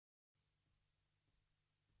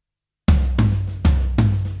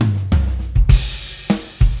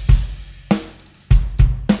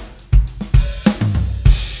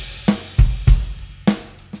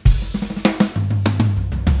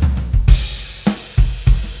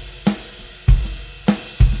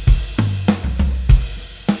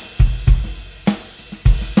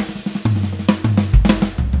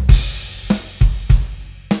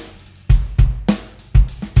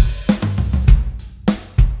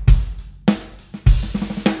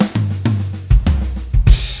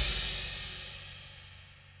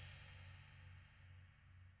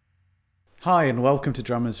Hi and welcome to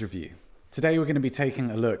Drummers Review. Today we're going to be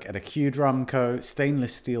taking a look at a Q Drum Co.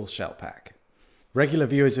 stainless steel shell pack. Regular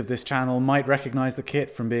viewers of this channel might recognize the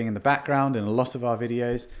kit from being in the background in a lot of our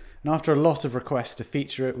videos, and after a lot of requests to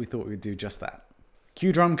feature it, we thought we'd do just that.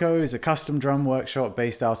 Q Drum Co. is a custom drum workshop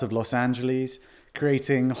based out of Los Angeles,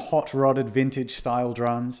 creating hot-rodded vintage style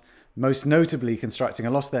drums, most notably constructing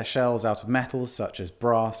a lot of their shells out of metals such as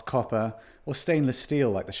brass, copper, or stainless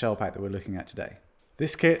steel like the shell pack that we're looking at today.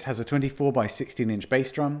 This kit has a 24 by 16 inch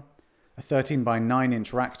bass drum, a 13 by 9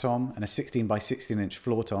 inch rack tom, and a 16 by 16 inch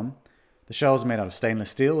floor tom. The shells are made out of stainless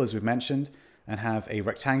steel, as we've mentioned, and have a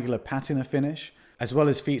rectangular patina finish, as well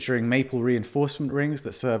as featuring maple reinforcement rings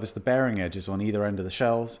that serve as the bearing edges on either end of the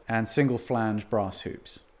shells, and single flange brass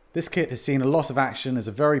hoops. This kit has seen a lot of action as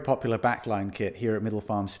a very popular backline kit here at Middle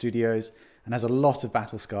Farm Studios, and has a lot of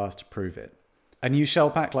battle scars to prove it. A new shell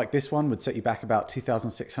pack like this one would set you back about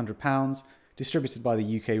 £2,600, distributed by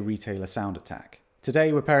the UK retailer Sound Attack.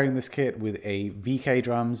 Today we're pairing this kit with a VK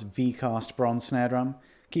Drums V-Cast bronze snare drum.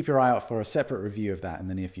 Keep your eye out for a separate review of that in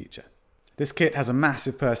the near future. This kit has a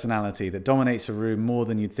massive personality that dominates a room more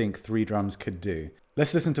than you'd think 3 drums could do.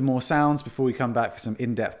 Let's listen to more sounds before we come back for some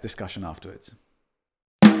in-depth discussion afterwards.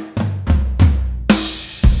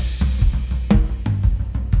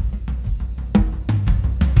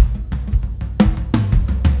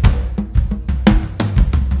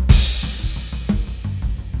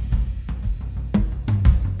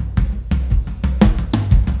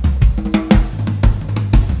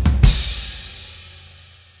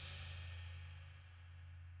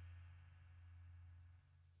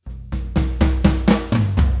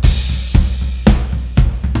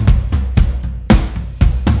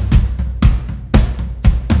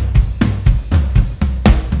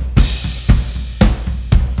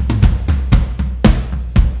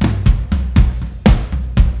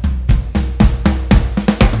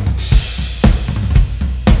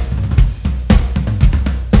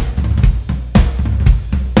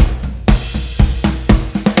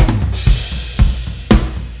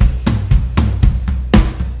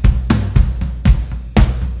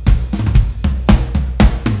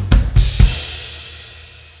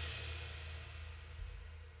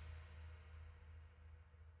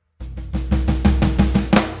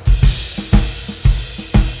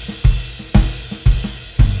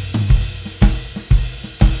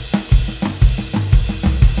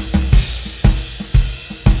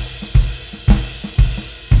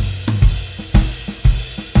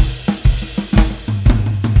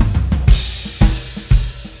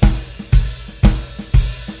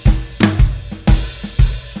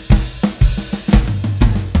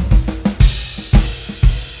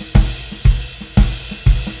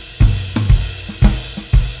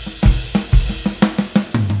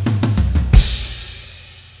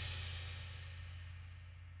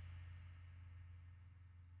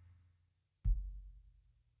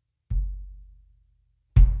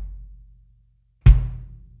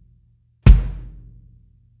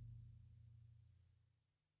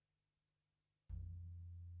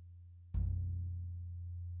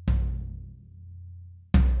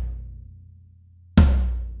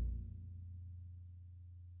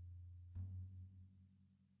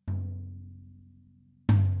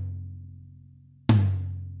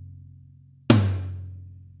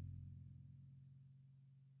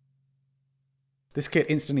 This kit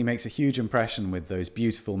instantly makes a huge impression with those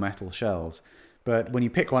beautiful metal shells, but when you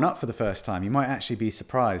pick one up for the first time, you might actually be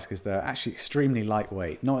surprised because they're actually extremely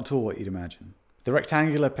lightweight, not at all what you'd imagine. The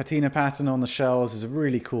rectangular patina pattern on the shells is a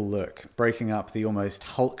really cool look, breaking up the almost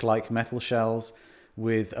Hulk-like metal shells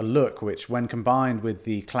with a look which, when combined with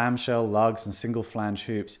the clamshell lugs and single flange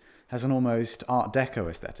hoops, has an almost Art Deco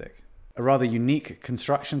aesthetic. A rather unique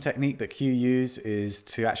construction technique that Q use is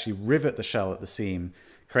to actually rivet the shell at the seam,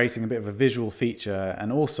 creating a bit of a visual feature, and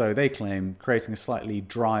also, they claim, creating a slightly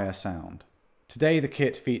drier sound. Today the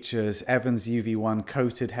kit features Evans UV1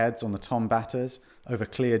 coated heads on the tom batters over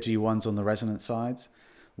clear G1s on the resonant sides,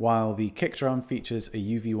 while the kick drum features a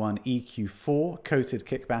UV1 EQ4 coated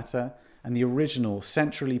kick batter and the original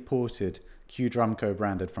centrally ported Q Drum Co.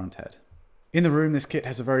 branded front head. In the room, this kit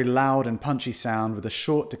has a very loud and punchy sound with a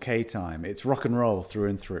short decay time. It's rock and roll through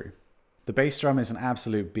and through. The bass drum is an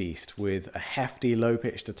absolute beast, with a hefty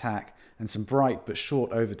low-pitched attack and some bright but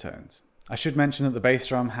short overtones. I should mention that the bass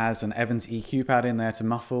drum has an Evans EQ pad in there to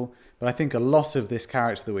muffle, but I think a lot of this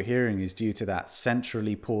character that we're hearing is due to that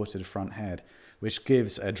centrally ported front head, which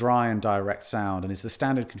gives a dry and direct sound and is the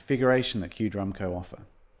standard configuration that Q Drum Co. offer.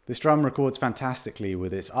 This drum records fantastically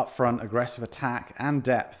with its upfront aggressive attack and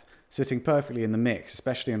depth sitting perfectly in the mix,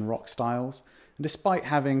 especially in rock styles, and despite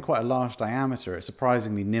having quite a large diameter, it's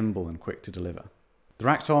surprisingly nimble and quick to deliver. The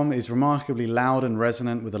rack tom is remarkably loud and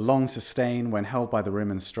resonant with a long sustain when held by the rim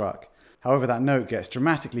and struck. However, that note gets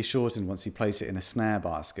dramatically shortened once you place it in a snare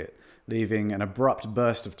basket, leaving an abrupt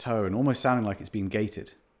burst of tone, almost sounding like it's been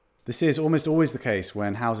gated. This is almost always the case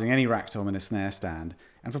when housing any rack tom in a snare stand,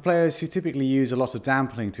 and for players who typically use a lot of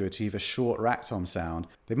dampening to achieve a short rack tom sound,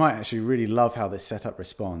 they might actually really love how this setup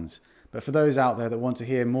responds. But for those out there that want to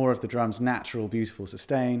hear more of the drum's natural, beautiful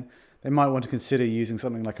sustain, they might want to consider using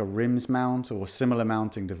something like a rims mount or similar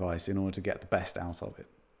mounting device in order to get the best out of it.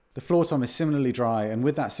 The floor tom is similarly dry, and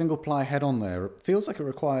with that single ply head on there, it feels like it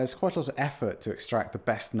requires quite a lot of effort to extract the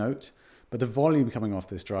best note, but the volume coming off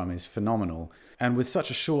this drum is phenomenal, and with such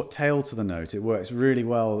a short tail to the note, it works really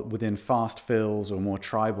well within fast fills or more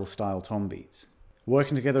tribal style tom beats.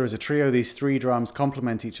 Working together as a trio, these three drums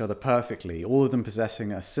complement each other perfectly, all of them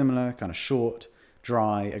possessing a similar kind of short,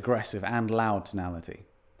 dry, aggressive and loud tonality.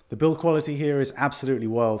 The build quality here is absolutely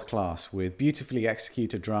world class, with beautifully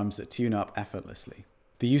executed drums that tune up effortlessly.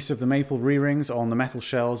 The use of the maple re-rings on the metal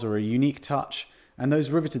shells are a unique touch, and those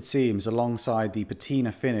riveted seams alongside the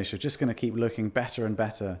patina finish are just going to keep looking better and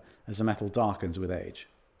better as the metal darkens with age.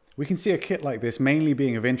 We can see a kit like this mainly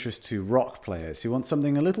being of interest to rock players who want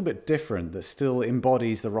something a little bit different that still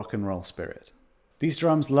embodies the rock and roll spirit. These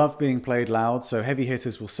drums love being played loud, so heavy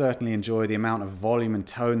hitters will certainly enjoy the amount of volume and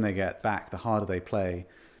tone they get back the harder they play.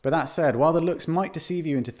 But that said, while the looks might deceive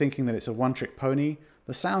you into thinking that it's a one-trick pony,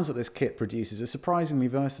 the sounds that this kit produces are surprisingly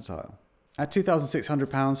versatile. At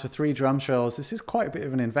 £2,600 for 3 drum shells, this is quite a bit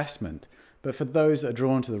of an investment, but for those that are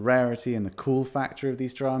drawn to the rarity and the cool factor of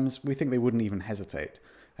these drums, we think they wouldn't even hesitate.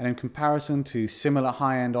 And in comparison to similar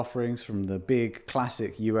high-end offerings from the big,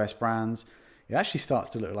 classic US brands, it actually starts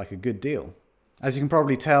to look like a good deal. As you can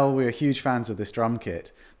probably tell, we are huge fans of this drum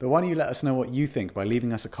kit, but why don't you let us know what you think by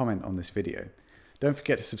leaving us a comment on this video. Don't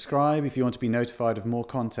forget to subscribe if you want to be notified of more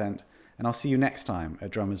content, and I'll see you next time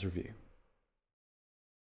at Drummers Review.